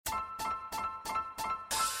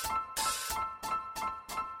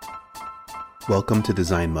Welcome to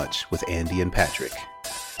Design Much with Andy and Patrick.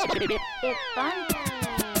 It's fun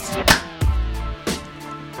time.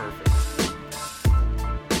 Perfect.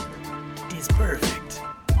 It's perfect.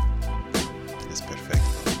 It's perfect.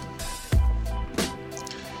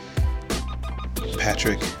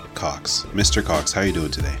 Patrick Cox. Mr. Cox, how are you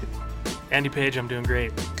doing today? Andy Page, I'm doing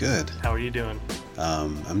great. Good. How are you doing?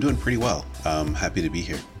 I'm doing pretty well. I'm happy to be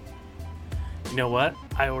here. You know what?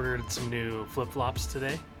 I ordered some new flip-flops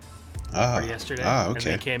today. Or yesterday. Okay. And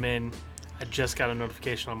they came in. I just got a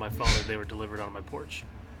notification on my phone that they were delivered on my porch.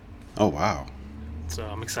 Oh, wow. So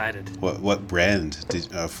I'm excited. What brand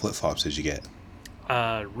flip-flops did you get?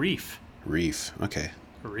 Reef. Reef. Okay.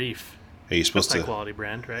 Reef. Are you supposed That's to? high quality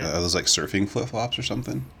brand, right? Are those like surfing flip-flops or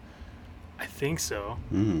something? I think so.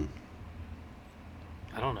 I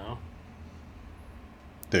don't know.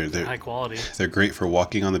 They're high quality. They're great for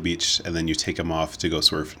walking on the beach, and then you take them off to go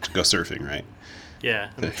surfing, right?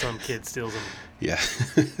 Yeah, and then some kid steals them. Yeah.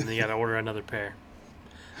 And then you got to order another pair.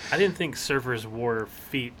 I didn't think surfers wore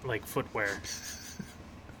footwear.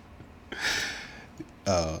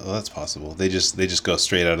 Well, that's possible. They just go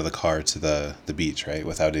straight out of the car to the beach, right,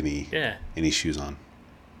 without any shoes on.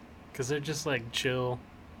 Because they're just like chill.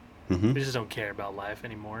 Mm-hmm. They just don't care about life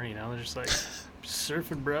anymore. You know, they're just like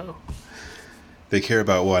surfing, bro. They care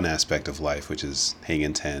about one aspect of life, which is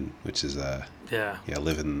hanging ten, which is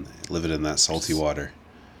living in that salty water.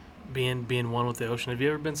 Being one with the ocean. Have you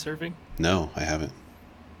ever been surfing? No, I haven't.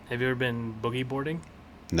 Have you ever been boogie boarding?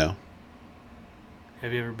 No.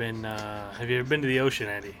 Have you ever been to the ocean,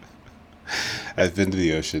 Andy? I've been to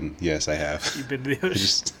the ocean. Yes, I have. You've been to the ocean. I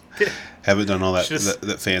just haven't done all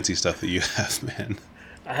that fancy stuff that you have, man.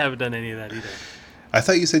 I haven't done any of that either. I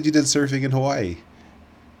thought you said you did surfing in Hawaii.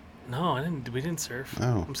 No, I didn't. We didn't surf.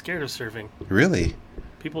 Oh. I'm scared of surfing. Really?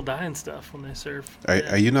 People die and stuff when they surf.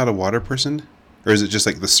 Are you not a water person? Or is it just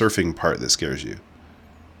like the surfing part that scares you?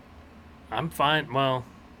 I'm fine. Well,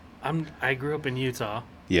 I grew up in Utah.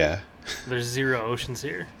 Yeah. There's zero oceans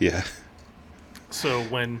here. Yeah. So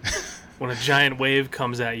when a giant wave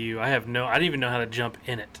comes at you, I don't even know how to jump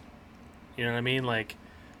in it. You know what I mean? Like,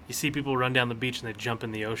 you see people run down the beach and they jump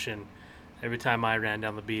in the ocean. Every time I ran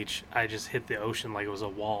down the beach, I just hit the ocean like it was a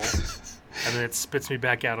wall. And then it spits me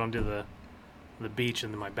back out onto the beach,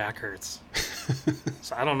 and then my back hurts.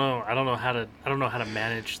 So I don't know how to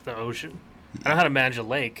manage the ocean. I know how to manage a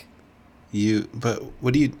lake. But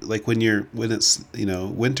what do you like when it's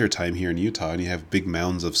winter time here in Utah and you have big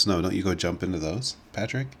mounds of snow? Don't you go jump into those,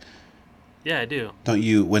 Patrick? Yeah, I do. Don't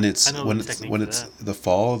you when it's the the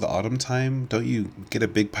fall, the autumn time? Don't you get a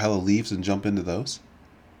big pile of leaves and jump into those?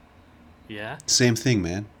 Yeah. Same thing,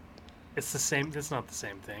 man. It's the same. It's not the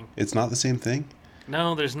same thing. It's not the same thing?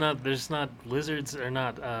 No, there's not lizards or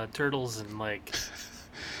not turtles and like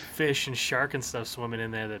fish and shark and stuff swimming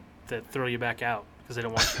in there that throw you back out because they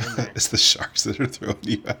don't want you in there. It's the sharks that are throwing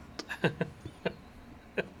you out.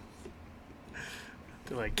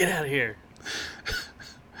 They're like, get out of here.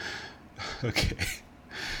 Okay.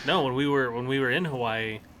 No, when we were in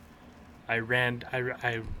Hawaii, I went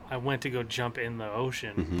to go jump in the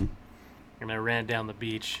ocean, and I ran down the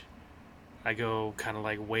beach. I go kind of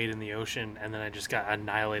like wade in the ocean, and then I just got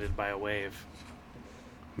annihilated by a wave.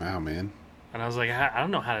 Wow, man. And I was like, I don't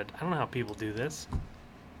know how people do this.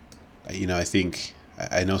 I think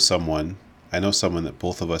I know someone that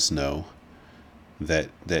both of us know that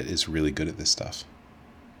is really good at this stuff.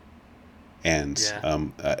 And I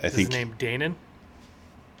Is think his name Danon?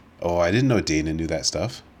 Oh, I didn't know Dana knew that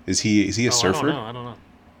stuff. Is he a surfer? I don't know.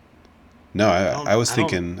 No, I was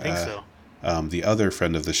thinking think so. The other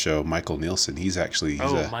friend of the show, Michael Nielsen.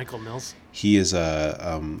 Michael Nielsen. He is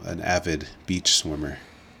an avid beach swimmer.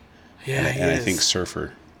 Yeah, and I think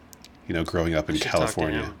surfer. Growing up in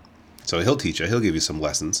California. So he'll teach you. He'll give you some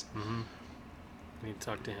lessons. Mm-hmm. I need to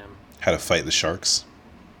talk to him. How to fight the sharks.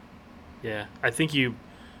 Yeah, I think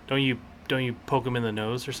don't you poke them in the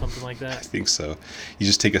nose or something like that? I think so. You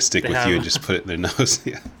just take a stick with you and just put it in their nose.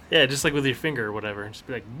 Yeah. Yeah, just like with your finger or whatever. Just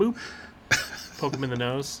be like, boop. Poke them in the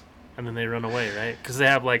nose, and then they run away, right? Because they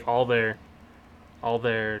have like all their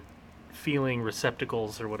feeling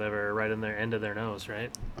receptacles or whatever right in their end of their nose,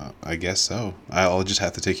 right? I guess so. I'll just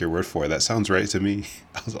have to take your word for it. That sounds right to me.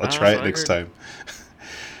 I'll try it next time.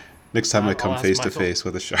 Next time I come face to face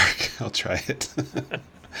with a shark, I'll try it.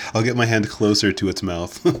 I'll get my hand closer to its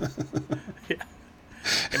mouth. Yeah.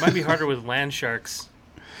 It might be harder with land sharks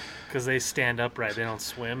because they stand upright. They don't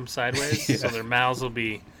swim sideways, so their nose will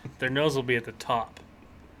be at the top.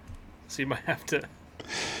 So you might have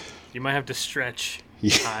to stretch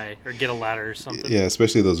high or get a ladder or something. Yeah,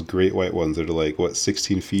 especially those great white ones that are like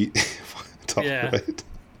 16 feet tall, yeah. Right?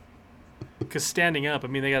 Because standing up, I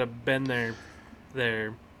mean, they got to bend their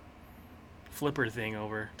their flipper thing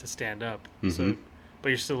over to stand up. Mm-hmm. So, but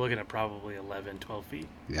you're still looking at probably 11, 12 feet.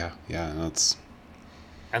 Yeah, that's...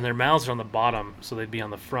 And their mouths are on the bottom, so they'd be on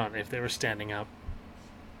the front if they were standing up.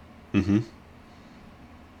 Mm-hmm.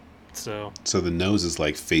 So the nose is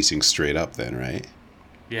like facing straight up then, right?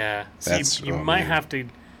 yeah. So That's... you might have to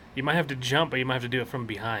jump, but you might have to do it from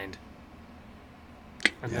behind.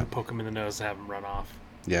 And then poke them in the nose to have them run off.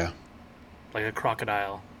 Yeah. Like a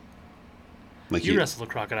crocodile. Like you wrestled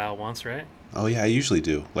a crocodile once, right? Oh yeah, I usually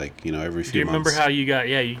do. Like, every few months. Do you remember how you got?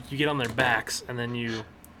 Yeah, you get on their backs and then you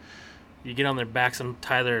get on their backs and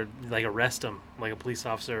tie their, like, arrest them, like a police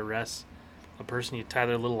officer arrests a person. You tie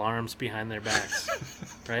their little arms behind their backs,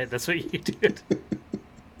 right? That's what you did.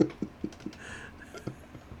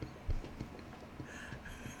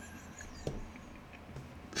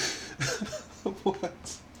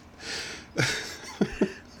 What?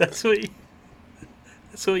 That's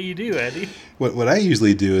what you do, Eddie. What I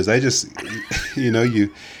usually do is I just,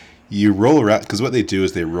 you roll around, because what they do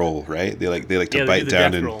is they roll, right? They like to bite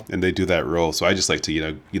down and they do that roll. So I just like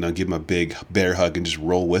to give them a big bear hug and just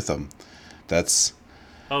roll with them.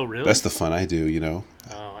 Oh, really? That's the fun I do.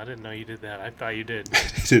 Oh, I didn't know you did that. I thought you did. I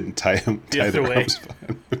didn't tie their arms behind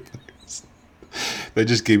their backs. That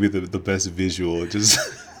just gave me the best visual. It just.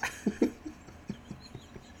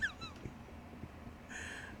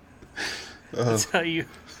 That's how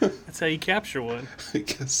you capture one. I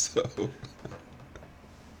guess so.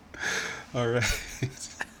 All right.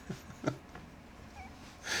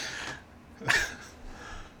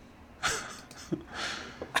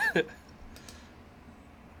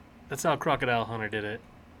 That's how Crocodile Hunter did it.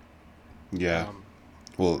 Yeah.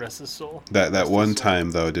 Well, rest his soul. That one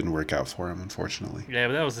time though, it didn't work out for him, unfortunately. Yeah,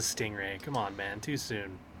 but that was a stingray. Come on, man, too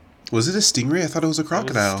soon. Was it a stingray? I thought it was a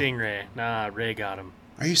crocodile. It was a stingray. Nah, Ray got him.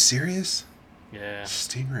 Are you serious? Yeah.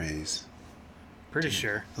 Stingrays. Pretty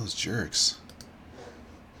sure. Those jerks.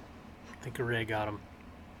 I think Ray got him.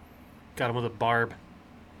 Got him with a barb.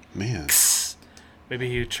 Man. Maybe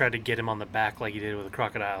he tried to get him on the back like he did with a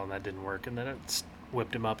crocodile, and that didn't work. And then it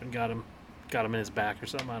whipped him up and got him in his back or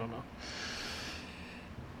something. I don't know.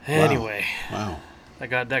 Anyway. Wow. That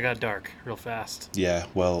got dark real fast. Yeah.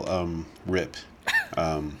 Well, Rip.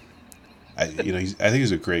 I think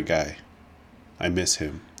he's a great guy. I miss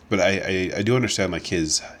him. But I do understand, like,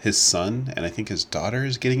 his son and I think his daughter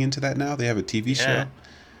is getting into that now. They have a TV show,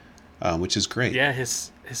 which is great. Yeah,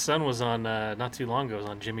 his son was on not too long ago. Was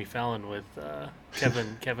on Jimmy Fallon with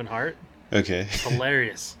Kevin Hart. Okay.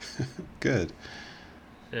 Hilarious. Good.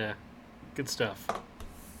 Yeah, good stuff.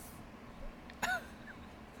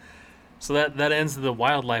 So that ends the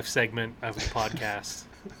wildlife segment of the podcast.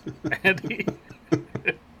 Andy.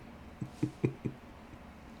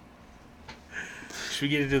 Should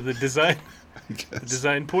we get into the design? The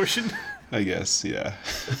design portion? I guess, yeah.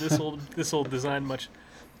 this whole design much.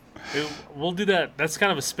 We'll do that. That's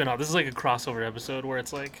kind of a spin-off. This is like a crossover episode where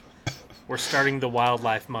it's like we're starting the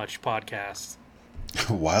Wildlife Much podcast.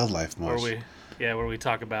 Wildlife Much. Where we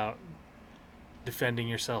talk about defending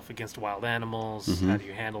yourself against wild animals. Mm-hmm. How do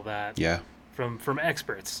you handle that? Yeah. From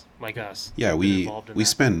experts like us. Yeah, we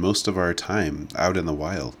spend most of our time out in the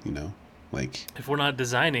wild, like if we're not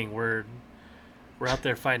designing, we're out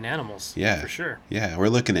there fighting animals. Yeah, for sure. Yeah, we're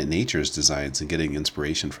looking at nature's designs and getting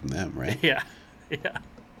inspiration from them, right? Yeah.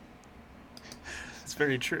 It's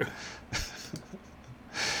very true.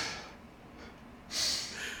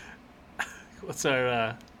 What's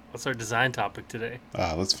our design topic today?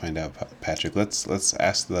 Let's find out, Patrick. Let's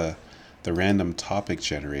ask the random topic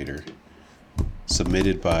generator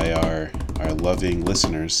submitted by our loving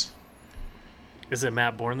listeners. Is it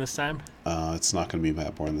Matt Bourne this time? It's not going to be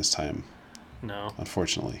Matt Bourne this time. No.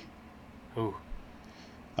 Unfortunately. Ooh.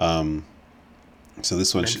 So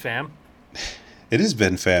this one... Ben Pham? It is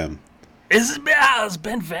Ben Pham. It's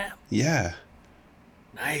Ben Pham. Yeah.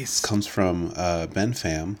 Nice. This comes from Ben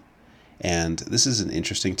Pham. And this is an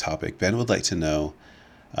interesting topic. Ben would like to know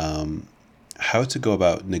how to go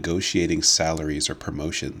about negotiating salaries or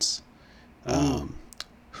promotions.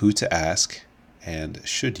 Who to ask, and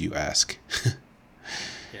should you ask?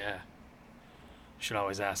 Yeah. Should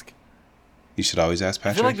always ask. You should always ask,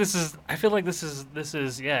 Patrick? I feel like this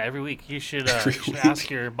is every week. You should ask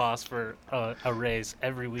your boss for a raise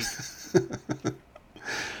every week.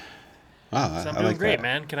 Wow, so I'm I doing like great, that.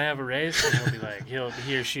 man. Can I have a raise? And he'll be like,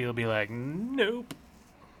 he or she will be like, nope.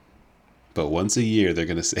 But once a year, they're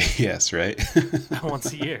gonna say yes, right?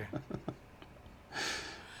 Once a year.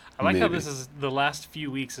 I like how this is the last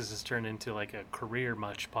few weeks. This has turned into like a Career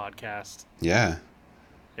Much podcast. Yeah.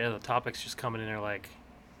 Yeah, the topics just coming in are like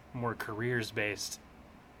more careers based.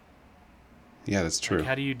 Yeah, that's true. Like,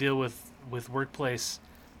 how do you deal with workplace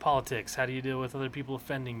politics? How do you deal with other people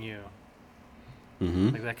offending you? Mm-hmm.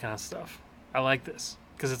 Like that kind of stuff. I like this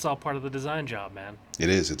because it's all part of the design job, man. It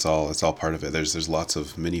is. It's all part of it. There's lots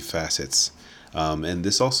of many facets, and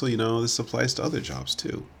this also, this applies to other jobs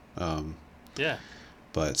too. Um, Yeah.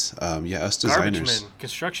 but yeah, us Garbage designers. men,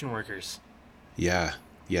 construction workers. Yeah,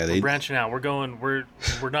 yeah. We're They. branching out.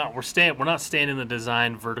 We're not staying in the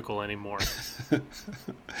design vertical anymore.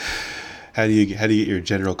 How do you get your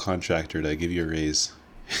general contractor to give you a raise?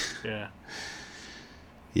 Yeah.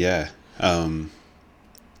 Yeah.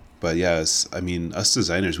 But yeah, I mean, us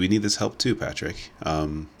designers, we need this help too, Patrick.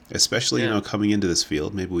 Especially, Yeah. coming into this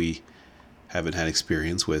field, maybe we haven't had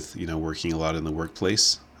experience with, working a lot in the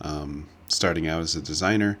workplace. Starting out as a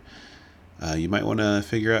designer, you might want to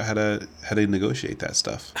figure out how to negotiate that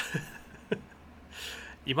stuff.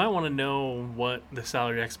 You might want to know what the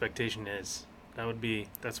salary expectation is.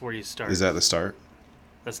 That's where you start. Is that the start?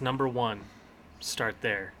 That's number one. Start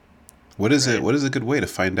there. What is Right. it? What is a good way to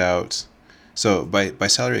find out? So by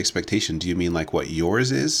salary expectation, do you mean like what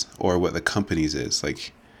yours is or what the company's is?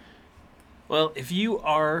 Like, Well, if you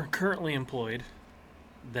are currently employed,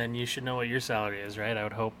 then you should know what your salary is, right? I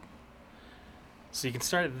would hope. So you can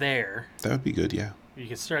start there. that would be good, yeah. You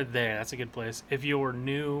can start there. That's a good place. If you're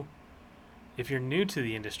new to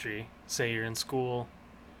the industry, say you're in school,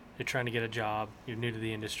 you're trying to get a job, you're new to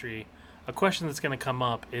the industry, a question that's going to come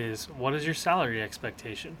up is, what is your salary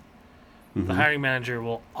expectation? The Mhm. hiring manager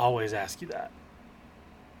will always ask you that.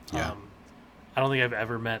 Yeah. I don't think I've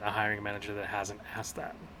ever met a hiring manager that hasn't asked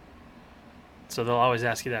that. So they'll always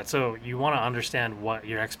ask you that. So you want to understand what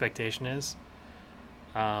your expectation is,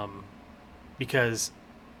 because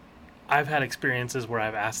I've had experiences where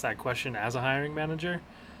I've asked that question as a hiring manager,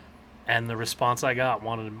 and the response I got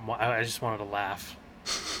I just wanted to laugh.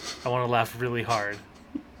 I want to laugh really hard.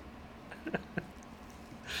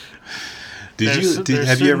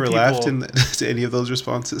 Have you ever certain laughed people- to any of those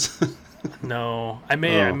responses? No, I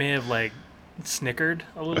may Oh. have like snickered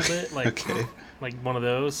a little bit, like Okay. like one of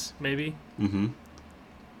those maybe. Mm-hmm.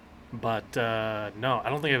 But no, I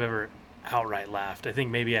don't think I've ever outright laughed. I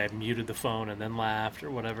think maybe I muted the phone and then laughed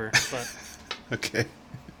or whatever. But Okay.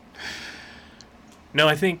 no,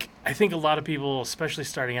 I think a lot of people, especially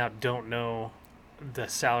starting out, don't know the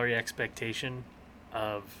salary expectation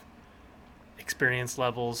of experience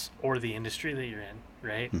levels or the industry that you're in,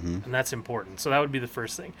 right? Mhm. And that's important. So that would be the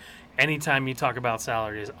first thing. Anytime you talk about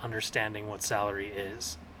salary, is understanding what salary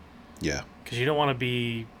is, Yeah. because you don't want to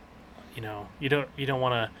be, you don't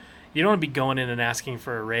want to be going in and asking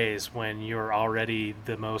for a raise when you're already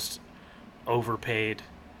the most overpaid,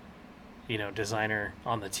 designer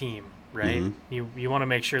on the team, right? Mhm. You want to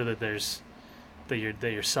make sure that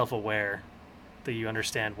you're self-aware, that you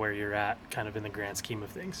understand where you're at kind of in the grand scheme of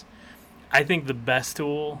things. I think the best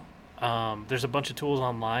tool, there's a bunch of tools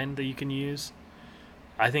online that you can use.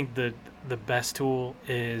 I think the best tool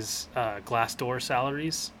is Glassdoor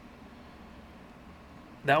salaries.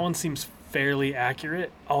 That one seems fairly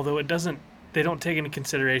accurate, although they don't take into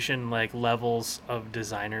consideration like levels of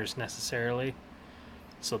designers necessarily.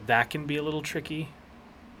 So that can be a little tricky.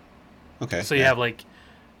 Okay. So you yeah. have like,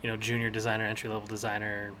 junior designer, entry level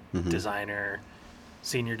designer, Mhm. designer,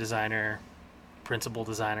 senior designer, principal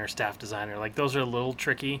designer, staff designer. Like those are a little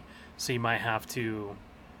tricky. So you might have to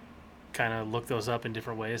kind of look those up in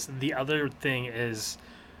different ways. The other thing is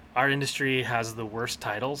our industry has the worst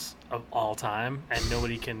titles of all time, and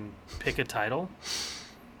nobody can pick a title.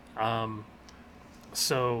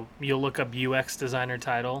 So you'll look up UX designer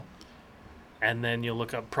title, and then you'll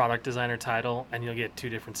look up product designer title, and you'll get two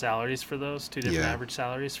different salaries for those, two different Yeah. average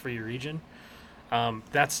salaries for your region.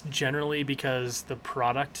 That's generally because the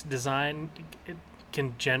product design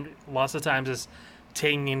lots of times is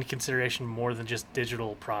taking into consideration more than just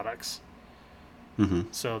digital products. Mhm.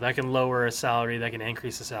 So that can lower a salary, that can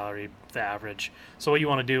increase the salary, the average. So what you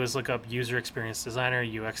want to do is look up user experience designer,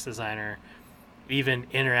 UX designer, even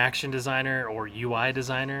interaction designer or UI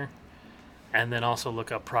designer, and then also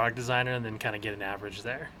look up product designer and then kind of get an average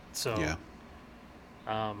there. So Yeah.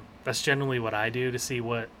 that's generally what I do to see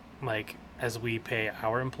what, as we pay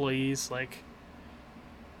our employees,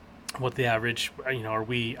 what the average, are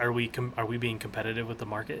we being competitive with the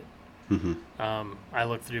market? Mhm. I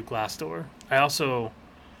look through Glassdoor. I also,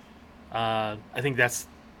 I think that's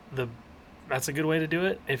a good way to do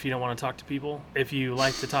it if you don't want to talk to people. If you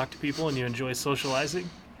like to talk to people and you enjoy socializing,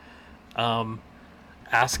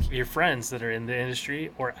 ask your friends that are in the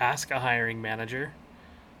industry or ask a hiring manager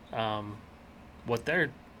what their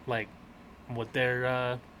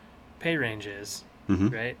pay range is,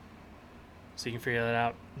 Mhm. right? So you can figure that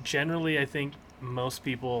out. Generally, I think most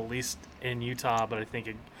people, at least in Utah, but I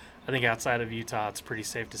think outside of Utah, it's pretty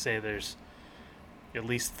safe to say there's at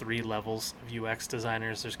least 3 levels of UX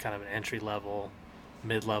designers. There's kind of an entry level,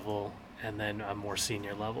 mid level, and then a more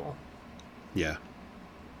senior level. Yeah.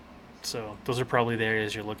 So those are probably the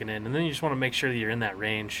areas you're looking in, and then you just want to make sure that you're in that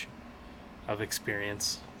range of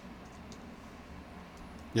experience.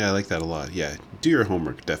 Yeah, I like that a lot. Yeah, do your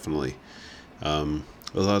homework, definitely.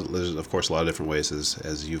 There's of course a lot of different ways,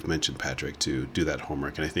 as you've mentioned, Patrick, to do that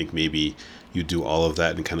homework, and I think maybe you do all of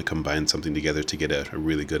that and kind of combine something together to get a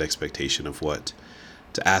really good expectation of what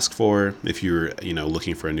to ask for if you're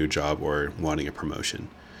looking for a new job or wanting a promotion.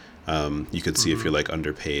 You could see if you're like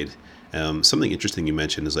underpaid. Something interesting you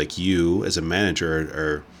mentioned is like you as a manager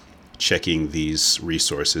are checking these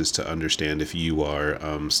resources to understand if you are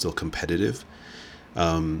still competitive.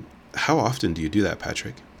 How often do you do that,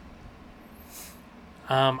 Patrick?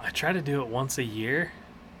 I try to do it once a year.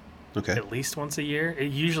 Okay. At least once a year.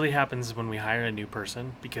 It usually happens when we hire a new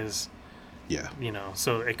person because, yeah,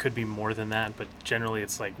 so it could be more than that, but generally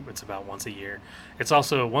it's about once a year. It's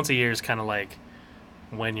also once a year is kind of like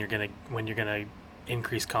when you're gonna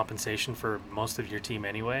increase compensation for most of your team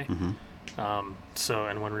anyway. And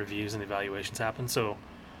when reviews and evaluations happen. So,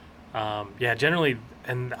 generally,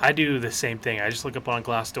 and I do the same thing. I just look up on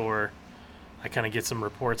Glassdoor. I kind of get some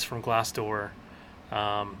reports from Glassdoor.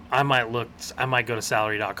 I might go to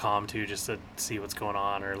salary.com too, just to see what's going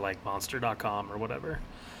on, or like monster.com or whatever.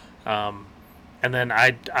 And then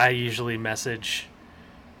I usually message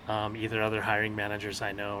either other hiring managers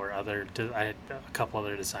I know or a couple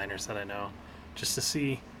other designers that I know, just to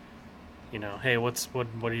see, hey, what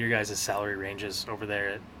are your guys' salary ranges over there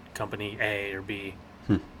at company A or B?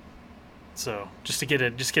 So just to get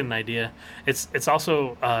an idea. It's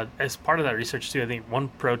also as part of that research too. I think one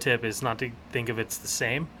pro tip is not to think of it's the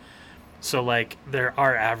same. So like there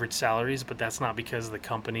are average salaries, but that's not because the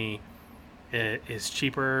company is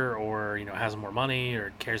cheaper or has more money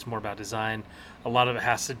or cares more about design. A lot of it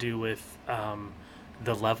has to do with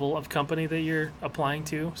the level of company that you're applying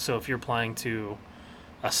to. So if you're applying to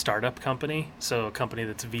a startup company, so a company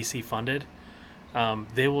that's VC funded,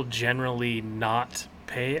 they will generally not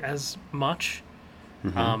pay as much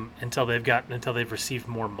until they've received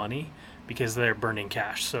more money because they're burning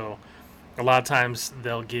cash. So a lot of times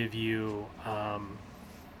they'll give you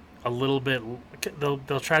a little bit.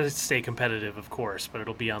 They'll try to stay competitive, of course, but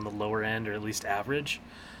it'll be on the lower end or at least average,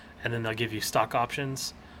 and then they'll give you stock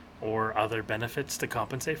options or other benefits to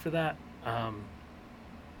compensate for that.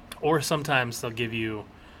 Or sometimes they'll give you,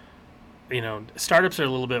 startups are a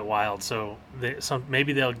little bit wild, so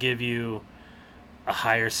maybe they'll give you a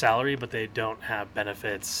higher salary, but they don't have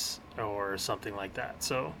benefits or something like that.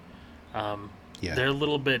 So they're a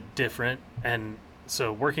little bit different. And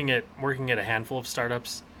so working at a handful of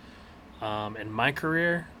startups in my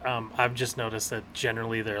career, I've just noticed that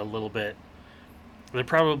generally they're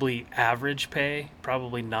probably average pay,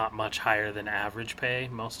 probably not much higher than average pay,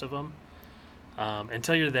 most of them,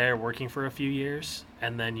 until you're there working for a few years.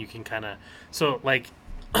 And then you can kind of, so like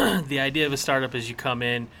the idea of a startup is you come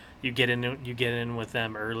in, you get in with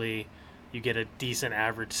them early, you get a decent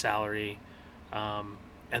average salary, and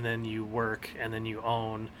then you work, and then you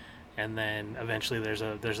own, and then eventually there's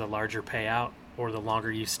a larger payout, or the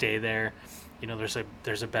longer you stay there,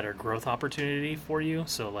 there's a better growth opportunity for you.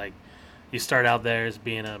 So like you start out there as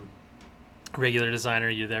being a regular designer,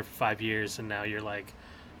 you're there for 5 years, and now you're like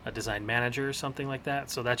a design manager or something like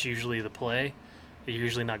that. So that's usually the play. You're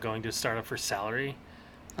usually not going to a startup for salary.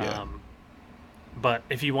 Yeah. But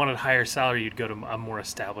if you wanted higher salary, you'd go to a more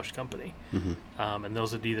established company. And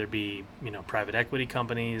those would either be, private equity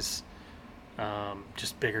companies,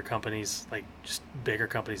 just bigger companies, like just bigger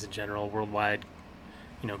companies in general, worldwide,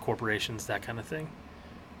 corporations, that kind of thing.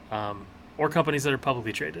 Or companies that are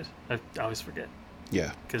publicly traded. I always forget.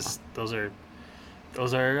 Yeah. Because those are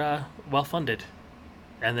well funded,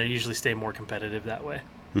 and they usually stay more competitive that way.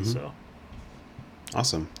 So.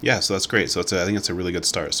 Awesome. Yeah, so that's great. So I think it's a really good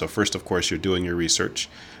start. So first, of course, you're doing your research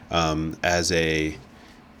as a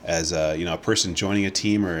person joining a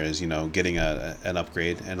team, or as getting an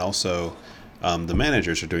upgrade, and also the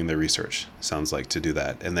managers are doing their research. Sounds like, to do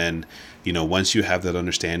that, and then once you have that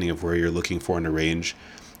understanding of where you're looking for in a range,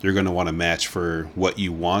 you're going to want to match for what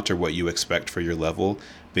you want or what you expect for your level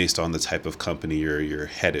based on the type of company you're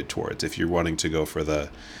headed towards. If you're wanting to go for that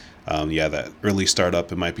early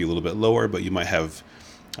startup, it might be a little bit lower, but you might have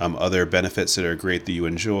other benefits that are great that you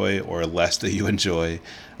enjoy, or less that you enjoy,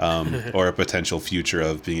 or a potential future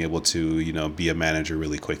of being able to, be a manager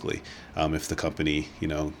really quickly if the company,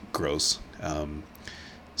 grows.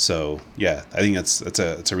 So yeah, I think it's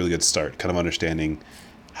a really good start, kind of understanding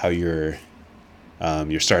how you're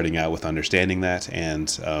You're starting out with understanding that, and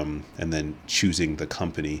then choosing the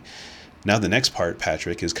company. Now the next part,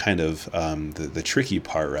 Patrick, is kind of the tricky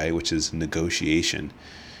part, right? Which is negotiation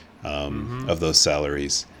of those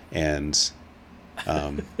salaries. And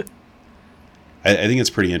I think it's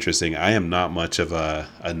pretty interesting. I am not much of a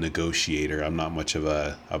negotiator. I'm not much of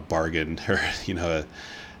a bargain or,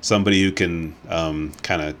 somebody who can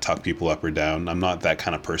kind of talk people up or down. I'm not that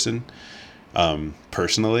kind of person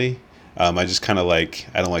personally. I just kind of I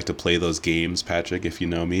don't like to play those games, Patrick, if you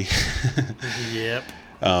know me. Yep.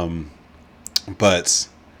 But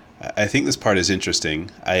I think this part is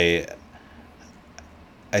interesting. I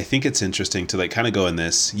think it's interesting to kind of go in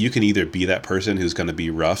this. You can either be that person who's going to be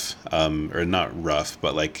rough, or not rough,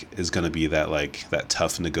 but is going to be that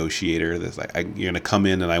tough negotiator. That's you're going to come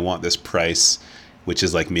in and I want this price, which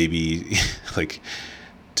is maybe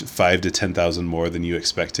 5 to 10,000 more than you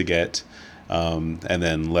expect to get, and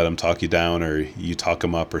then let them talk you down, or you talk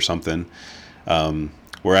them up or something.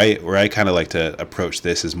 Where I kind of like to approach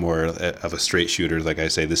this is more of a straight shooter. Like I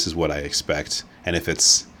say, this is what I expect, and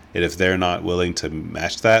if they're not willing to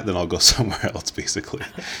match that, then I'll go somewhere else, basically.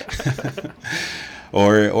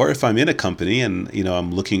 or if I'm in a company and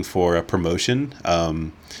I'm looking for a promotion,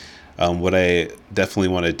 what I definitely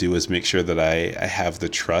want to do is make sure that I have the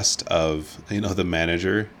trust of the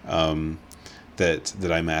manager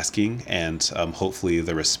that I'm asking, and hopefully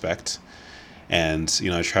the respect, and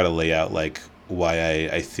I try to lay out why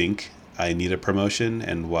I think I need a promotion,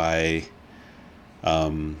 and why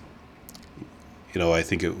I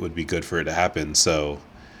think it would be good for it to happen. So,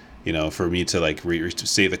 for me to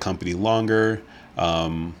stay at the company longer,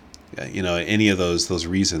 any of those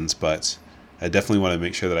reasons, but I definitely want to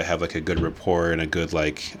make sure that I have a good rapport and a good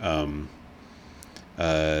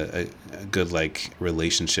a good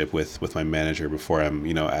relationship with my manager before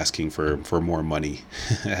I'm asking for more money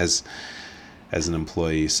as an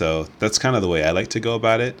employee. So that's kind of the way I like to go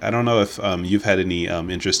about it. I don't know if you've had any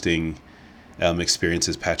interesting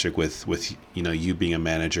experiences, Patrick, with you being a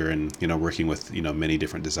manager and working with many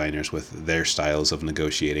different designers with their styles of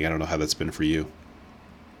negotiating. I don't know how that's been for you.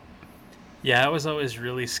 Yeah, I was always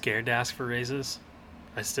really scared to ask for raises.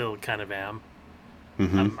 I still kind of am.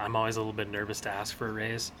 Mm-hmm. I'm always a little bit nervous to ask for a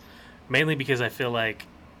raise, mainly because I feel like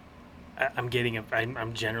I'm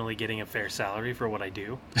generally getting a fair salary for what I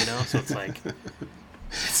do. So it's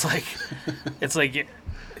like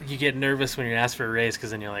you get nervous when you ask for a raise, because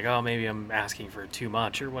then you're like, oh, maybe I'm asking for too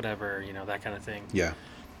much or whatever, that kind of thing. Yeah.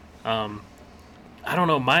 I don't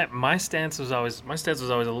know. My stance was always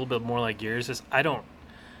a little bit more like yours. Is I don't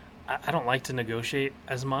like to negotiate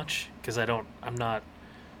as much, because I'm not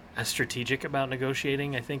as strategic about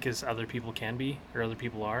negotiating, I think, as other people can be, or other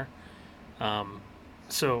people are.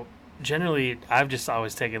 So generally, I've just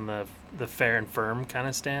always taken the fair and firm kind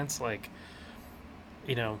of stance. Find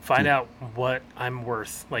out what I'm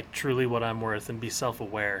worth, truly what I'm worth, and be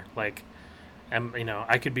self-aware. I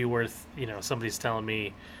could be worth, somebody's telling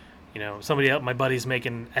me, somebody else, my buddy's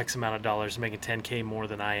making X amount of dollars, making 10K more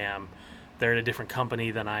than I am. They're at a different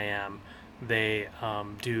company than I am. They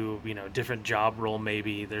do, different job role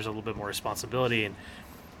maybe. There's a little bit more responsibility. And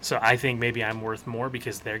so I think maybe I'm worth more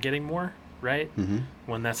because they're getting more, right? Mm-hmm.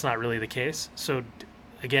 When that's not really the case. So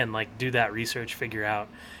again, do that research, figure out,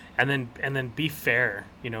 and then be fair,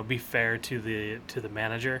 be fair to the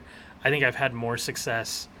manager. I think I've had more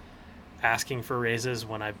success asking for raises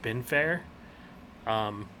when I've been fair.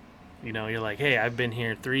 You're like, hey, I've been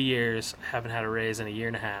here 3 years, haven't had a raise in a year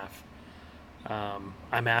and a half.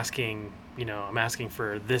 I'm asking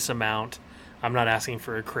for this amount. I'm not asking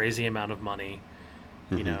for a crazy amount of money,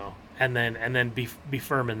 and then be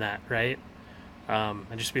firm in that, right? And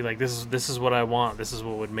just be like, this is what I want. This is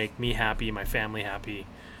what would make me happy, my family happy.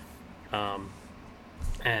 And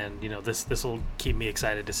this will keep me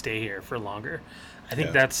excited to stay here for longer. I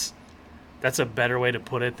think that's a better way to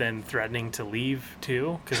put it than threatening to leave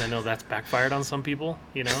too, because I know that's backfired on some people,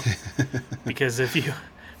 because if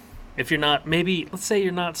you're not, maybe let's say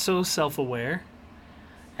you're not so self-aware,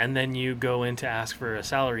 and then you go in to ask for a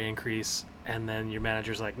salary increase, and then your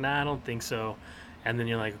manager's like, nah, I don't think so. And then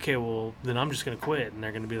you're like, okay, well, then I'm just going to quit. And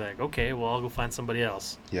they're going to be like, okay, well, I'll go find somebody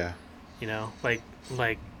else. Yeah.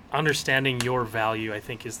 Like understanding your value, I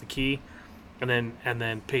think, is the key. And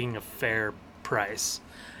then picking a fair price.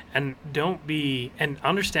 And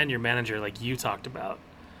understand your manager, like you talked about.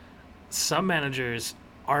 Some managers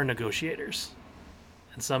are negotiators,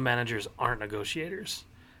 and some managers aren't negotiators.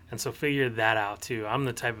 And so figure that out too. I'm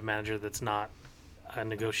the type of manager that's not a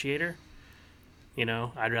negotiator.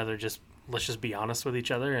 I'd rather let's just be honest with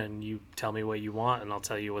each other, and you tell me what you want, and I'll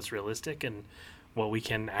tell you what's realistic and what we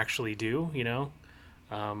can actually do,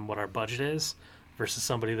 what our budget is. versus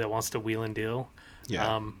somebody that wants to wheel and deal.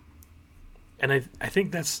 Yeah. And I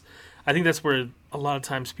think that's where a lot of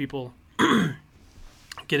times people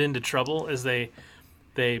get into trouble is they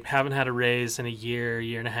haven't had a raise in a year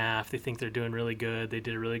and a half. They think they're doing really good. They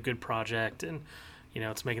did a really good project, and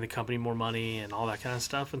it's making the company more money and all that kind of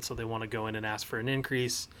stuff. And so they want to go in and ask for an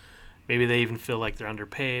increase. Maybe they even feel like they're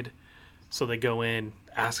underpaid, so they go in,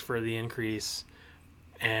 ask for the increase,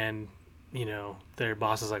 and their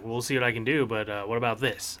boss is like, well, we'll see what I can do, but what about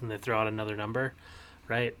this? And they throw out another number,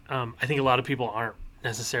 right? I think a lot of people aren't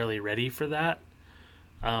necessarily ready for that.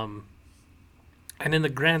 And in the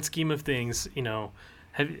grand scheme of things,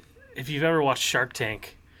 if you've ever watched Shark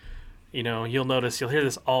Tank, you'll hear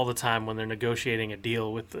this all the time when they're negotiating a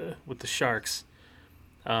deal with the sharks,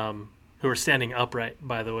 who are standing upright,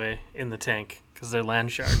 by the way, in the tank because they're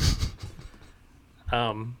land sharks.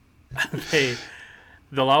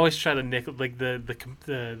 They'll always try to nickel, like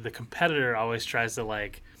the competitor always tries to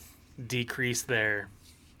like decrease their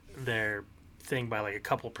thing by like a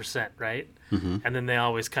couple percent, right? Mm-hmm. And then they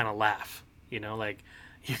always kind of laugh, like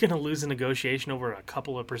you're gonna lose a negotiation over a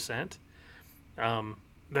couple of percent.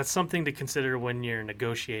 That's something to consider when you're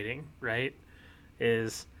negotiating, right?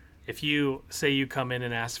 Is if you say you come in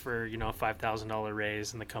and ask for a $5,000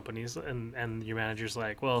 raise, and the company's and your manager's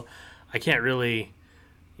like, well, I can't really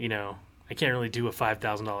do a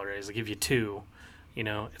 $5,000 raise. I'll give you two.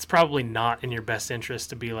 It's probably not in your best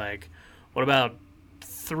interest to be like, what about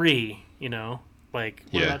three? Like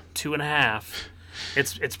what about 2.5?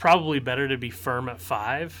 It's probably better to be firm at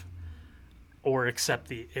 5, or accept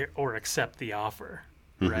the offer,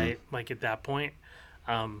 Mm-hmm. right? Like at that point,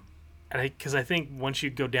 because I think once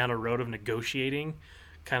you go down a road of negotiating,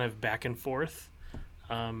 kind of back and forth,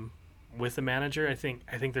 with the manager, I think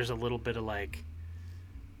there's a little bit of like,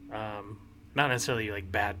 not necessarily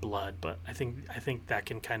like bad blood, but I think that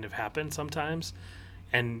can kind of happen sometimes.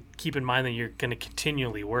 And keep in mind that you're going to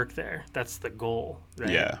continually work there. That's the goal,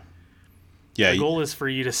 right? Yeah. The goal is for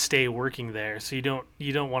you to stay working there, so you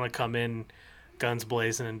don't want to come in guns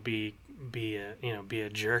blazing and be a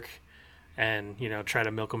jerk, and try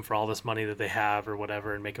to milk them for all this money that they have or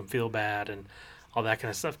whatever, and make them feel bad and all that kind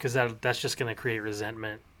of stuff, because that's just going to create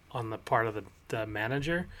resentment on the part of the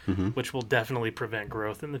manager, Mm-hmm. which will definitely prevent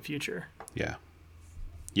growth in the future.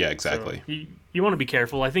 Yeah, exactly. So you want to be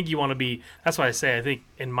careful. I think you want to be. That's why I say I think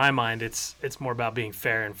in my mind it's more about being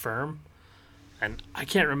fair and firm. And I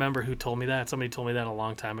can't remember who told me that. Somebody told me that a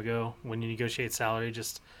long time ago. When you negotiate salary,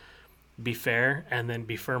 just be fair and then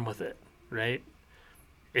be firm with it, right?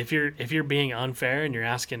 If you're being unfair and you're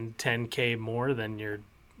asking $10K more than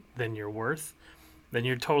you're worth, then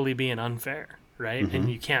you're totally being unfair, right? Mm-hmm. And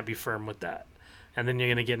you can't be firm with that. And then you're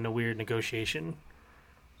going to get in a weird negotiation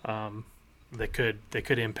that could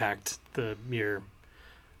impact it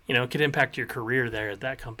could impact your career there at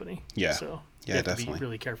that company. Yeah. So Yeah, you have definitely. to be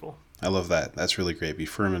really careful. I love that. That's really great. Be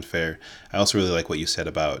firm and fair. I also really like what you said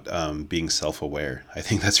about being self-aware. I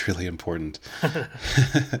think that's really important.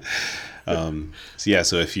 So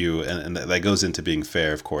if you, and that goes into being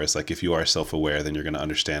fair, of course, like if you are self-aware, then you're going to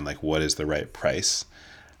understand like what is the right price.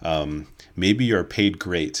 Maybe you're paid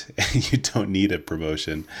great and you don't need a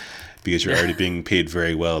promotion because you're already being paid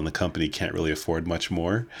very well and the company can't really afford much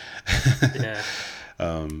more. Yeah.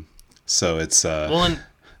 So it's, Well,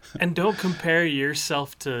 and don't compare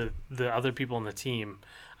yourself to the other people on the team.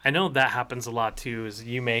 I know that happens a lot too, is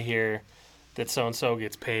you may hear that so-and-so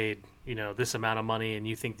gets paid, this amount of money, and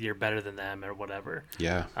you think that you're better than them or whatever.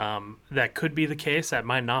 yeah. That could be the case. That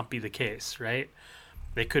might not be the case, right?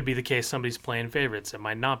 It could be the case somebody's playing favorites. It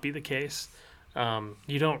might not be the case.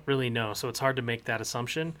 You don't really know, so it's hard to make that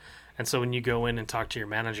assumption. And so when you go in and talk to your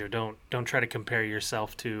manager, don't try to compare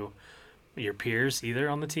yourself to your peers either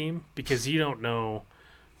on the team, because you don't know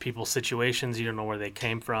people's situations. You don't know where they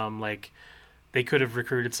came from. Like, they could have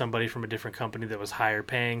recruited somebody from a different company that was higher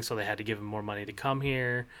paying, so they had to give them more money to come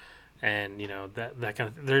here, and that kind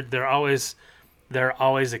of. There are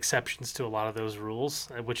always exceptions to a lot of those rules,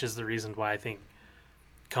 which is the reason why I think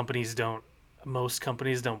most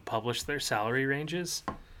companies don't publish their salary ranges,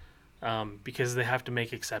 because they have to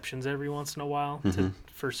make exceptions every once in a while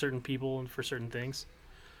for certain people and for certain things.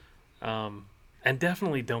 And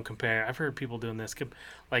definitely don't compare. I've heard people doing this.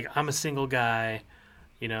 Like, I'm a single guy,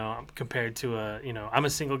 compared to I'm a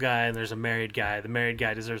single guy and there's a married guy. The married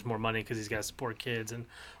guy deserves more money because he's got to support kids and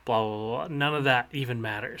blah, blah, blah. None of that even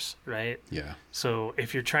matters, right? Yeah. So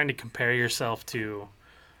if you're trying to compare yourself to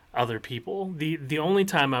other people, the only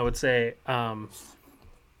time I would say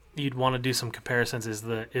you'd want to do some comparisons is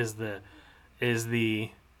the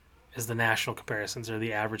national comparisons, or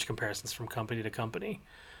the average comparisons from company to company.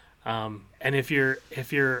 And if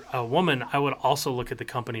you're a woman, I would also look at the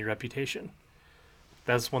company reputation.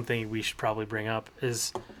 That's one thing we should probably bring up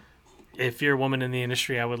is if you're a woman in the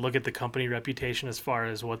industry, I would look at the company reputation as far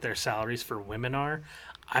as what their salaries for women are.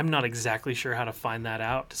 I'm not exactly sure how to find that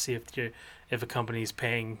out to see if a company's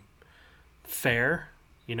paying fair,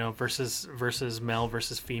 versus male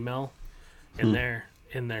versus female in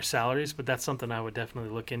their salaries, but that's something I would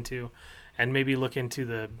definitely look into. And maybe look into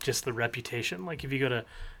the reputation. Like if you go to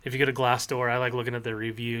Glassdoor, I like looking at the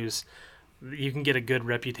reviews. You can get a good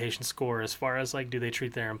reputation score as far as like, do they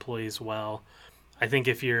treat their employees well? I think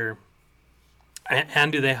if you're,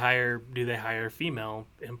 and do they hire female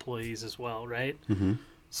employees as well, right? Mm-hmm.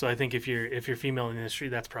 So I think if you're female in the industry,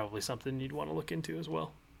 that's probably something you'd want to look into as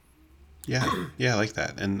well. Yeah, I like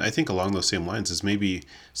that. And I think along those same lines is maybe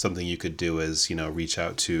something you could do is, reach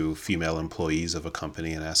out to female employees of a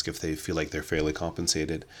company and ask if they feel like they're fairly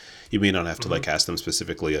compensated. You may not have to like ask them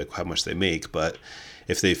specifically like how much they make, but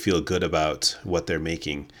if they feel good about what they're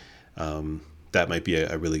making, that might be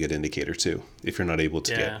a really good indicator too, if you're not able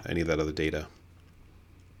to get any of that other data.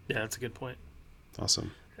 Yeah, that's a good point.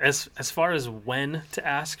 Awesome. As far as when to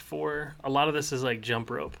ask for, a lot of this is like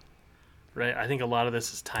jump rope, right? I think a lot of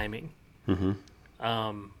this is timing. Mm-hmm.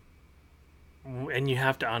 And you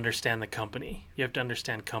have to understand the company. You have to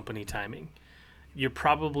understand company timing. You're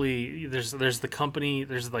probably there's the company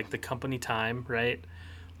time, right?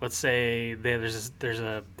 Let's say there's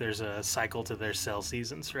a cycle to their sales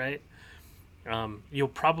seasons, right? You'll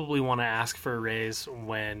probably want to ask for a raise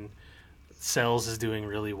when sales is doing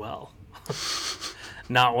really well,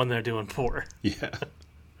 not when they're doing poor. Yeah.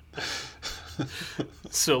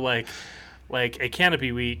 So like at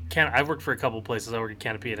Canopy, I've worked for a couple places. I worked at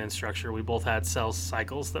Canopy and Instructure. We both had sales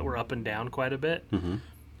cycles that were up and down quite a bit.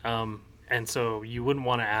 Mm-hmm. And so you wouldn't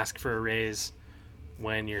want to ask for a raise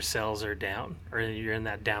when your sales are down or you're in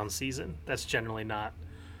that down season. That's generally not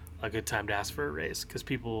a good time to ask for a raise because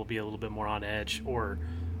people will be a little bit more on edge or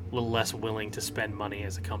a little less willing to spend money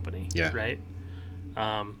as a company. Yeah. Right.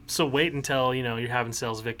 So wait until, you're having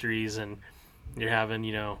sales victories and you're having,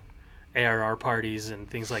 ARR parties and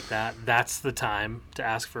things like that. That's the time to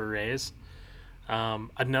ask for a raise.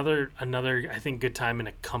 Another I think good time in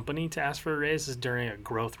a company to ask for a raise is during a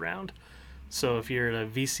growth round. So if you're at a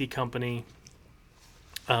VC company,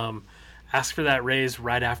 ask for that raise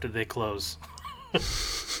right after they close. Can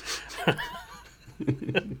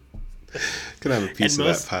I have a piece of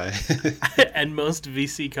that pie? And most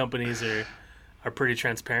VC companies are pretty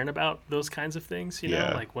transparent about those kinds of things,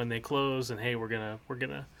 like when they close and hey, we're gonna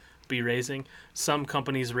be raising. Some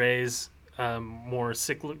companies raise more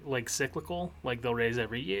cyclical, like they'll raise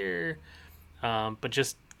every year, but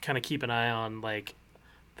just kind of keep an eye on like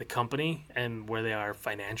the company and where they are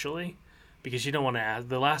financially, because you don't want to ask.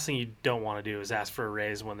 The last thing you don't want to do is ask for a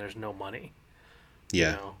raise when there's no money.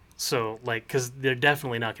 Yeah. So like, because they're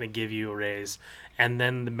definitely not going to give you a raise, and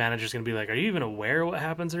then the manager's going to be like, "Are you even aware of what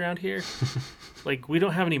happens around here? Like, we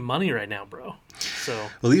don't have any money right now, bro." So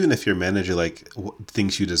well, even if your manager like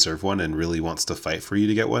thinks you deserve one and really wants to fight for you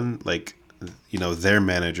to get one, like their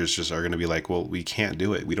managers just are going to be like, "Well, we can't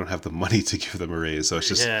do it. We don't have the money to give them a raise, so it's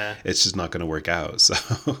just not going to work out." So,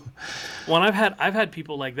 well, and I've had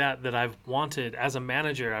people like that I've wanted as a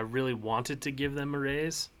manager. I really wanted to give them a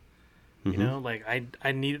raise. mm-hmm.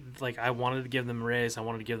 Like I wanted to give them a raise. I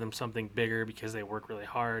wanted to give them something bigger because they work really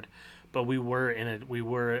hard. But we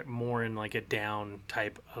were more in like a down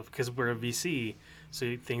type of, because we're a VC,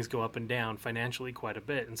 so things go up and down financially quite a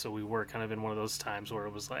bit. And so we were kind of in one of those times where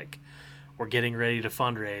it was like, we're getting ready to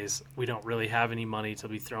fundraise. We don't really have any money to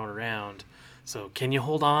be thrown around. So can you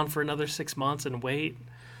hold on for another 6 months and wait?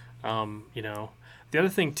 The other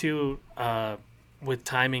thing too, with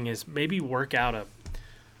timing is maybe work out a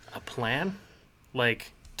plan.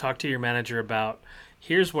 Like talk to your manager about,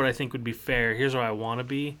 here's what I think would be fair. Here's where I want to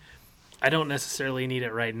be. I don't necessarily need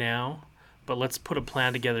it right now, but let's put a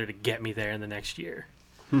plan together to get me there in the next year.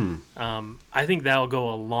 I think that'll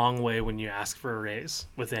go a long way when you ask for a raise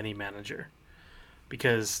with any manager,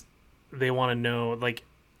 because they want to know, like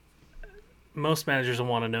most managers will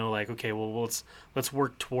want to know, like, okay, well, let's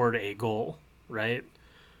work toward a goal, right?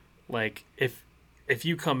 Like if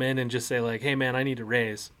you come in and just say like, hey man, I need a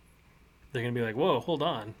raise, they're going to be like, whoa, hold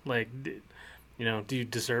on. Like, do you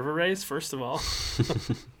deserve a raise? First of all,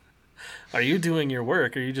 are you doing your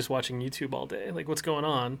work? Or are you just watching YouTube all day? Like, what's going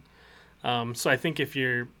on? So I think if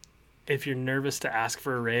you're nervous to ask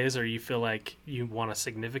for a raise, or you feel like you want a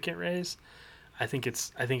significant raise, I think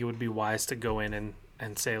it would be wise to go in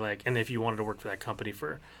and say like, and if you wanted to work for that company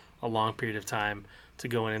for a long period of time, to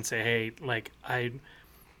go in and say, hey, like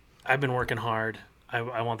I've been working hard.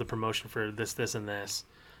 I want the promotion for this, and this.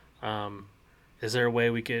 Is there a way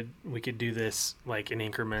we could do this like in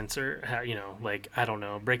increments, or like, I don't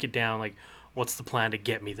know, break it down, like what's the plan to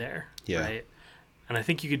get me there, Yeah. right? And I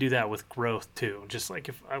think you could do that with growth too. Just like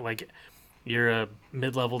if you're a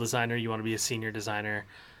mid-level designer, you want to be a senior designer,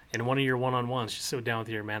 and one of your one-on-ones, just sit down with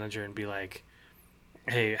your manager and be like,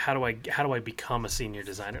 hey, how do I become a senior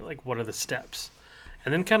designer? Like, what are the steps?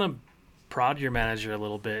 And then kind of prod your manager a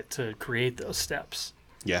little bit to create those steps,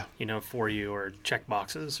 Yeah. for you, or check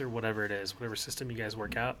boxes or whatever it is, whatever system you guys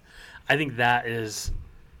work out. I think that is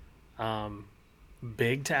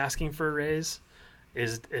big to asking for a raise,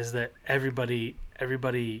 is that everybody,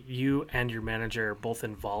 you and your manager are both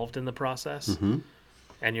involved in the process,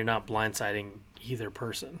 and you're not blindsiding either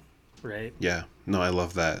person, right? Yeah. No, I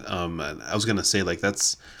love that. I was going to say, like,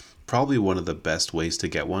 that's probably one of the best ways to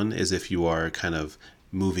get one, is if you are kind of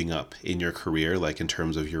moving up in your career, like in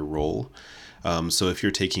terms of your role. So if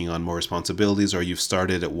you're taking on more responsibilities, or you've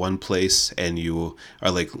started at one place and you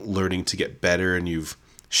are like learning to get better and you've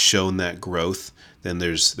shown that growth, then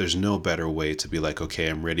there's no better way to be like, okay,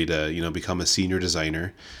 I'm ready to, become a senior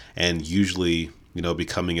designer. And usually,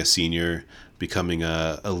 becoming a senior, becoming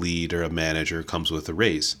a lead or a manager comes with a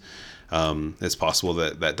raise. It's possible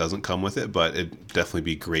that doesn't come with it, but it'd definitely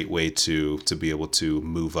be a great way to be able to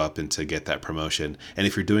move up and to get that promotion. And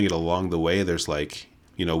if you're doing it along the way, there's like,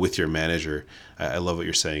 with your manager, I love what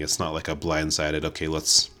you're saying. It's not like a blindsided, okay,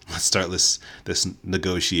 let's start this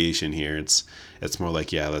negotiation here. It's more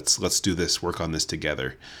like, yeah, let's do this, work on this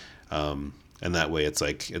together. And that way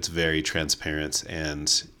it's very transparent,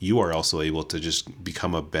 and you are also able to just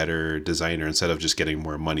become a better designer instead of just getting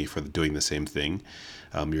more money for doing the same thing.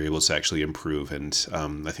 You're able to actually improve, and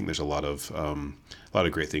I think there's a lot of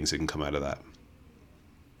great things that can come out of that.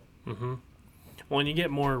 Mm-hmm. When you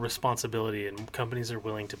get more responsibility, and companies are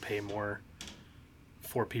willing to pay more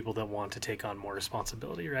for people that want to take on more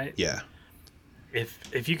responsibility, right? Yeah.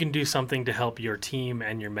 If you can do something to help your team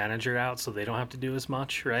and your manager out so they don't have to do as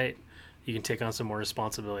much, right? You can take on some more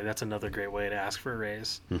responsibility. That's another great way to ask for a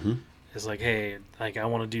raise. Mm-hmm. It's like, hey, like, I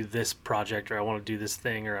want to do this project, or I want to do this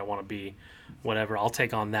thing, or I want to be whatever. I'll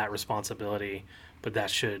take on that responsibility, but that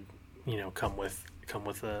should, come with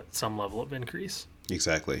some level of increase.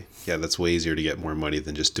 Exactly. Yeah, that's way easier to get more money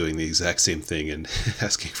than just doing the exact same thing and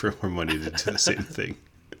asking for more money to do the same thing.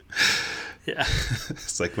 Yeah.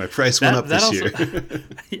 It's like, my price went up this year.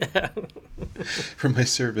 Yeah. For my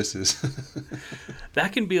services.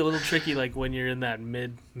 That can be a little tricky, like when you're in that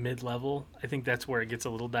mid level. I think that's where it gets a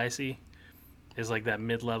little dicey, is like that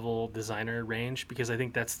mid-level designer range, because I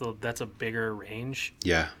think that's a bigger range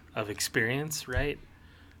of experience, right?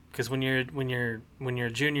 Because when you're a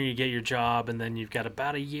junior, you get your job, and then you've got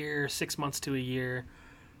about a year, 6 months to a year,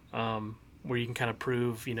 where you can kind of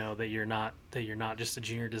prove, that you're not just a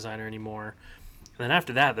junior designer anymore. And then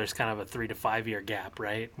after that, there's kind of a 3 to 5 year gap,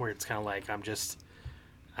 right? Where it's kind of like, I'm just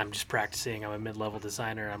practicing. I'm a mid-level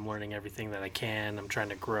designer. I'm learning everything that I can. I'm trying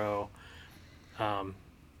to grow. And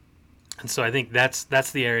so I think that's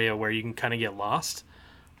the area where you can kind of get lost,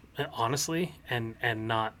 honestly, and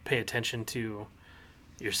not pay attention to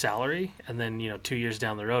your salary. And then, 2 years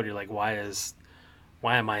down the road, you're like, why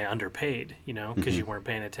am I underpaid? Because you weren't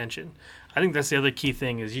paying attention. I think that's the other key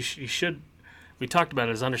thing, is you should, we talked about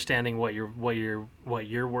it, is understanding what you're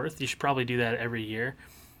worth. You should probably do that every year.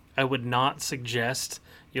 I would not suggest,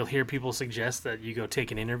 you'll hear people suggest that you go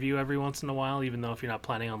take an interview every once in a while, even though if you're not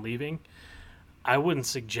planning on leaving. I wouldn't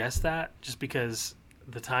suggest that, just because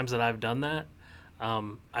the times that I've done that,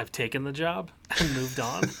 I've taken the job and moved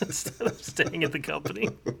on instead of staying at the company.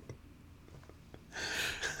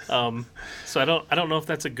 So I don't know if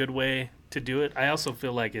that's a good way to do it. I also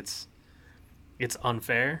feel like it's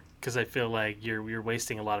unfair, because I feel like you're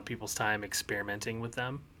wasting a lot of people's time experimenting with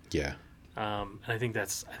them. Yeah. And I think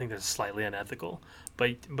that's slightly unethical.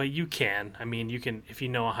 But you can. I mean, you can, if you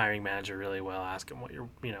know a hiring manager really well, ask them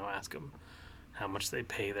ask them how much they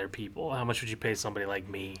pay their people. How much would you pay somebody like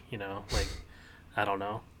me? Like, I don't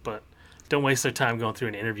know. But don't waste their time going through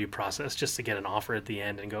an interview process just to get an offer at the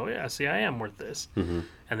end and go, yeah, see, I am worth this. Mm-hmm.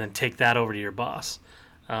 And then take that over to your boss.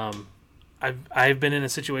 I've been in a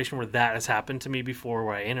situation where that has happened to me before,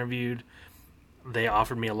 where I interviewed. They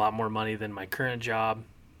offered me a lot more money than my current job.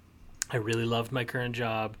 I really loved my current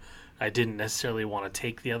job. I didn't necessarily want to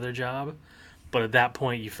take the other job. But at that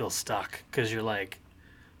point, you feel stuck, because you're like,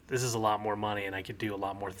 this is a lot more money, and I could do a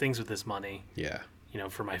lot more things with this money. Yeah.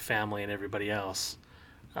 For my family and everybody else.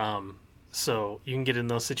 So you can get in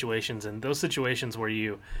those situations, and those situations where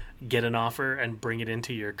you get an offer and bring it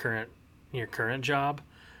into your current job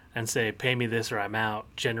and say, pay me this or I'm out,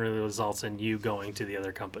 generally results in you going to the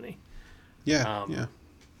other company. Yeah. Yeah.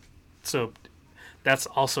 So that's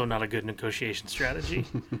also not a good negotiation strategy.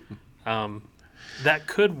 That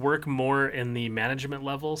could work more in the management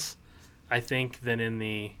levels, I think, than in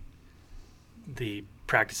the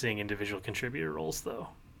practicing individual contributor roles, though.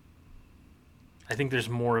 I think there's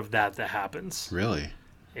more of that happens. Really?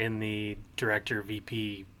 In the director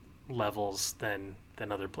VP levels than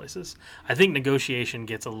other places. I think negotiation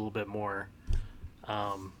gets a little bit more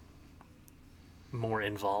more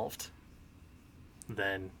involved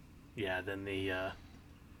than the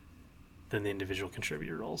individual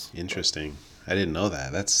contributor roles. Interesting. I didn't know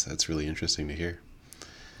that. That's really interesting to hear.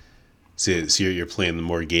 So you're playing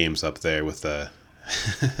more games up there with the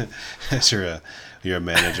as you're a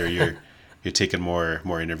manager, you're taking more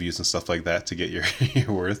interviews and stuff like that to get your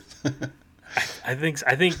worth. I think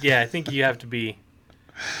you have to be.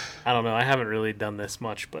 I don't know. I haven't really done this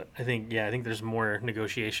much, but I think there's more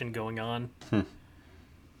negotiation going on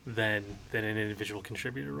than in individual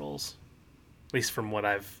contributor roles, at least from what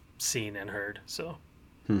I've seen and heard. So.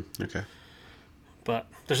 Okay. But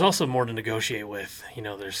there's also more to negotiate with.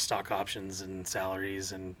 There's stock options and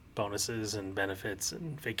salaries and bonuses and benefits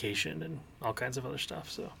and vacation and all kinds of other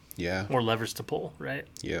stuff. So yeah, more levers to pull, right?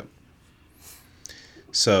 Yeah.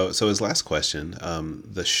 So his last question,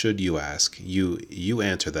 the should you ask, you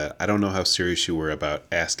answer that. I don't know how serious you were about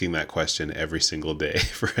asking that question every single day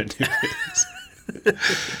for a new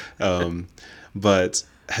raise. But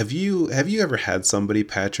have you ever had somebody,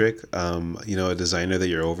 Patrick, a designer that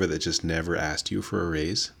you're over that just never asked you for a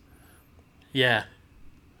raise? Yeah.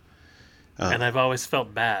 And I've always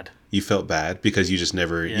felt bad. You felt bad because you just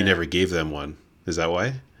never you never gave them one. Is that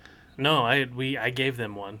why? No, I gave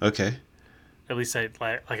them one. Okay. At least I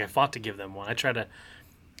fought to give them one. I try to.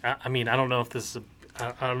 I don't know if this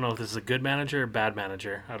is a good manager or bad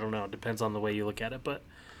manager. I don't know. It depends on the way you look at it. But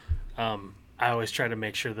I always try to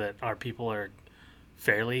make sure that our people are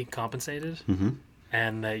fairly compensated,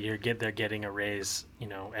 and that they're getting a raise,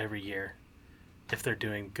 every year, if they're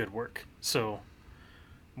doing good work. So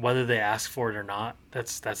whether they ask for it or not,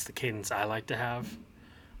 that's the cadence I like to have.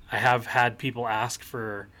 I have had people ask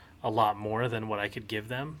for a lot more than what I could give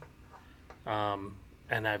them.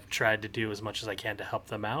 And I've tried to do as much as I can to help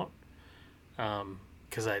them out.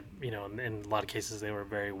 Because in a lot of cases they were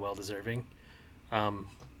very well deserving. I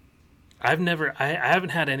haven't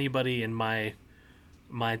had anybody in my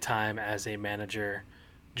time as a manager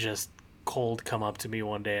just cold come up to me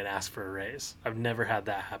one day and ask for a raise. I've never had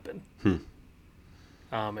that happen.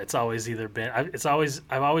 It's always either been, I've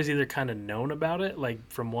always either kind of known about it, like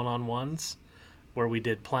from one-on-ones where we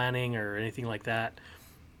did planning or anything like that,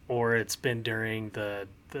 or it's been during the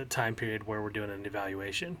time period where we're doing an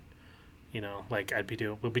evaluation. Like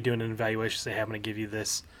we'll be doing an evaluation, say, hey, I'm going to give you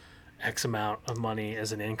this X amount of money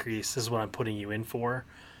as an increase. This is what I'm putting you in for.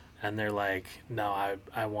 And they're like, no,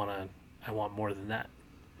 I want more than that.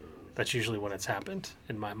 That's usually when it's happened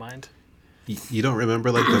in my mind. You don't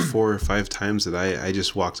remember like the 4 or 5 times that I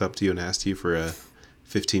just walked up to you and asked you for a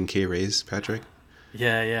 $15K raise, Patrick?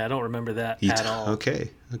 Yeah, I don't remember that at all.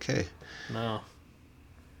 Okay. No.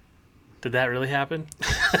 Did that really happen?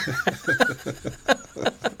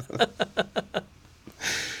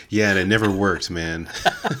 Yeah, and it never worked, man.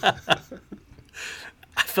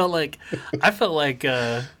 I felt like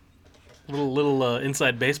little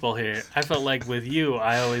inside baseball here. I felt like with you,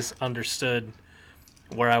 I always understood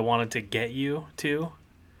where I wanted to get you to.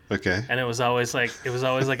 Okay. And it was always like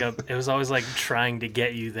trying to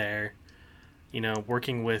get you there.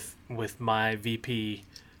 Working with my VP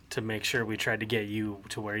to make sure we tried to get you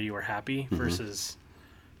to where you were happy versus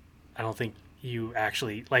I don't think you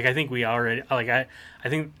actually I think we already I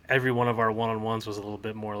think every one of our one-on-ones was a little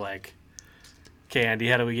bit more like, okay, Andy,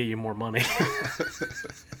 how do we get you more money?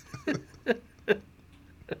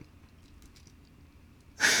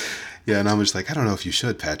 Yeah, and I'm just like, I don't know if you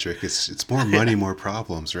should, Patrick. It's more money, more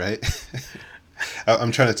problems, right?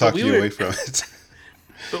 I'm trying to talk you away from it.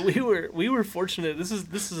 But we were fortunate. This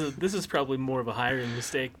is probably more of a hiring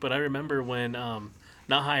mistake. But I remember when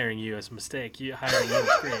not hiring you as a mistake. Hiring you was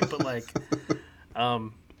great, but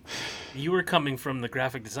you were coming from the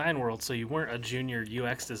graphic design world, so you weren't a junior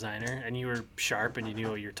UX designer, and you were sharp and you knew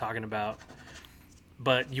what you were talking about.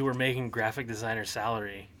 But you were making graphic designer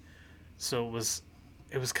salary, so it was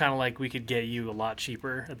kind of like we could get you a lot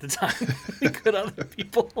cheaper at the time than we could other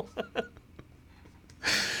people.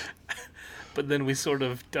 But then we sort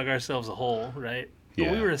of dug ourselves a hole, right? Yeah.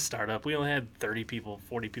 But we were a startup. We only had 30 people,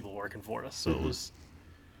 40 people working for us. So it was,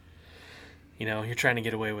 you're trying to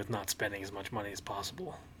get away with not spending as much money as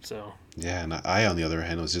possible. So yeah, and I on the other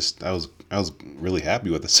hand I was really happy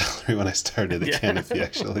with the salary when I started at Canopy,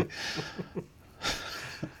 actually.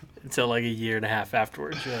 until like a year and a half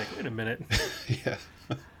afterwards. You're like, wait a minute, Yeah.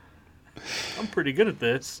 I'm pretty good at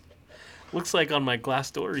this. Looks like on my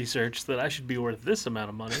Glassdoor research that I should be worth this amount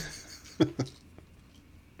of money.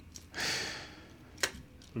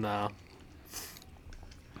 No.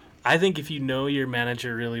 I think if you know your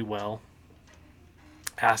manager really well,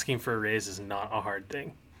 asking for a raise is not a hard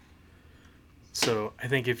thing. So I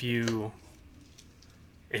think if you're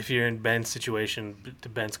in Ben's situation, to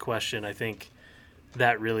Ben's question, I think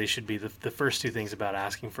that really should be the first two things about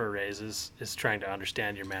asking for a raise is trying to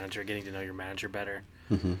understand your manager, getting to know your manager better,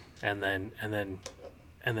 and then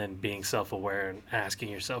being self-aware and asking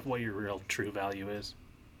yourself what your real true value is.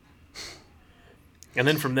 And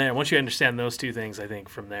then from there, once you understand those two things, I think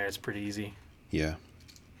from there it's pretty easy. Yeah.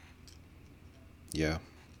 Yeah.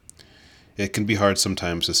 It can be hard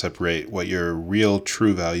sometimes to separate what your real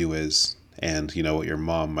true value is and, what your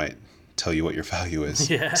mom might tell you what your value is.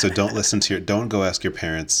 Yeah. So don't go ask your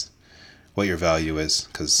parents what your value is,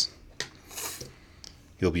 because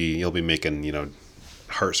you'll be making,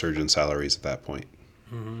 heart surgeon salaries at that point.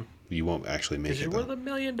 Mm-hmm. You won't actually make it. You're worth $1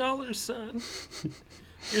 million, son.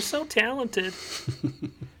 You're so talented.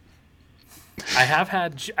 I have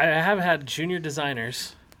had junior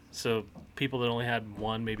designers, so people that only had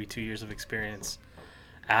 1, maybe 2 years of experience,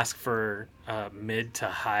 ask for mid to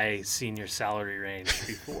high senior salary range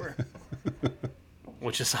before,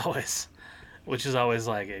 which is always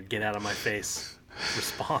like a get out of my face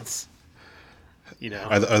response.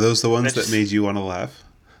 Are those the ones that made you want to laugh?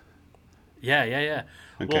 Yeah.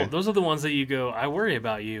 Okay. Well, those are the ones that you go, I worry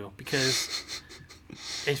about you, because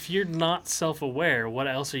if you're not self-aware, what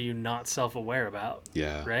else are you not self-aware about?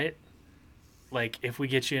 Yeah. Right? Like, if we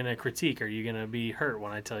get you in a critique, are you going to be hurt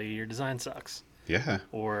when I tell you your design sucks? Yeah.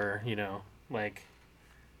 Or, like,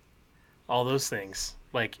 all those things.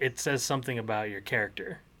 Like, it says something about your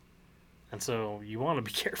character. And so you want to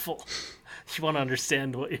be careful. You want to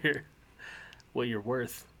understand what you're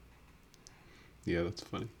worth. Yeah, that's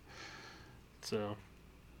funny. So,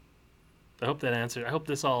 I hope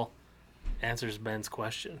this all answers Ben's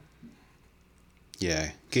question.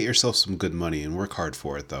 Yeah, get yourself some good money and work hard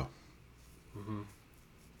for it, though. Mm-hmm.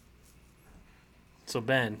 So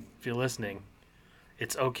Ben, if you're listening,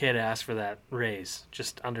 it's okay to ask for that raise.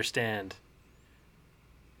 Just understand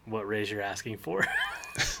what raise you're asking for.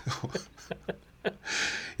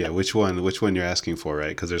 Yeah, which one you're asking for, right?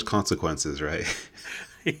 Because there's consequences, right?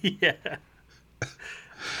 Yeah.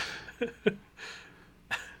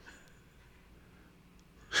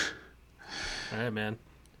 All right, man.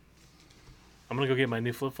 I'm going to go get my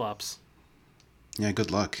new flip-flops. Yeah, good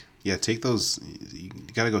luck. Yeah, take those. You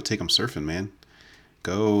got to go take them surfing, man.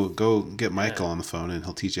 Go get Michael on the phone, and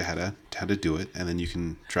he'll teach you how to do it, and then you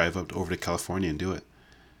can drive over to California and do it.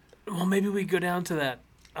 Well, maybe we go down to that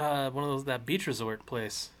that beach resort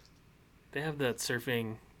place. They have that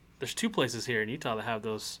surfing. There's 2 places here in Utah that have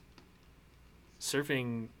those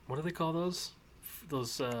surfing. What do they call those?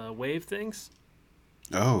 Those wave things.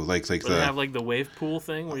 Oh, like they have like the wave pool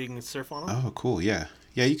thing where you can surf on them. Oh, cool. Yeah,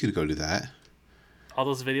 you could go do that. All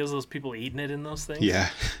those videos of those people eating it in those things. Yeah.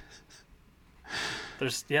 I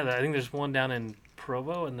think there's one down in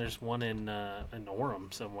Provo and there's one in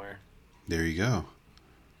Orem somewhere. There you go.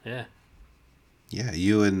 Yeah. Yeah,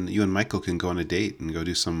 you and Michael can go on a date and go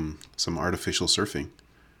do some artificial surfing.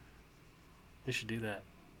 We should do that.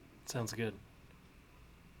 Sounds good.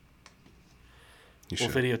 We'll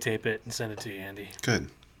videotape it and send it to you, Andy. Good.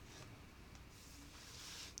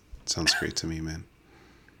 Sounds great to me, man.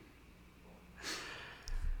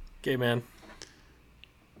 Okay, man.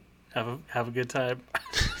 Have a good time.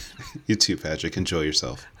 You too, Patrick. Enjoy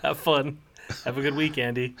yourself. Have fun. Have a good week,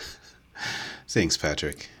 Andy. Thanks,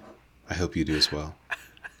 Patrick. I hope you do as well.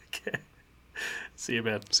 Okay. See you,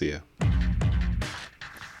 man. See ya.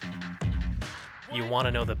 You want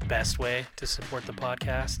to know the best way to support the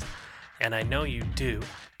podcast? And I know you do,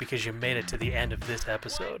 because you made it to the end of this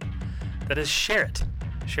episode. That is, share it.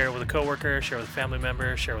 Share it with a coworker, share it with a family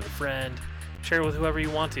member, share it with a friend, share it with whoever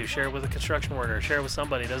you want to, share it with a construction worker, share it with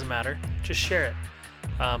somebody, it doesn't matter. Just share it.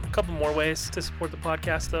 A couple more ways to support the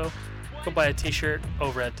podcast, though. Go buy a t-shirt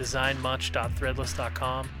over at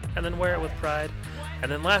designmuch.threadless.com and then wear it with pride.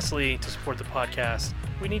 And then lastly, to support the podcast,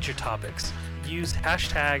 we need your topics. Use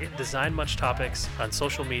hashtag DesignMuchTopics on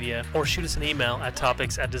social media, or shoot us an email at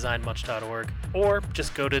topics@designmuch.org, or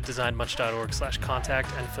just go to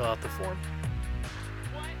designmuch.org/contact and fill out the form.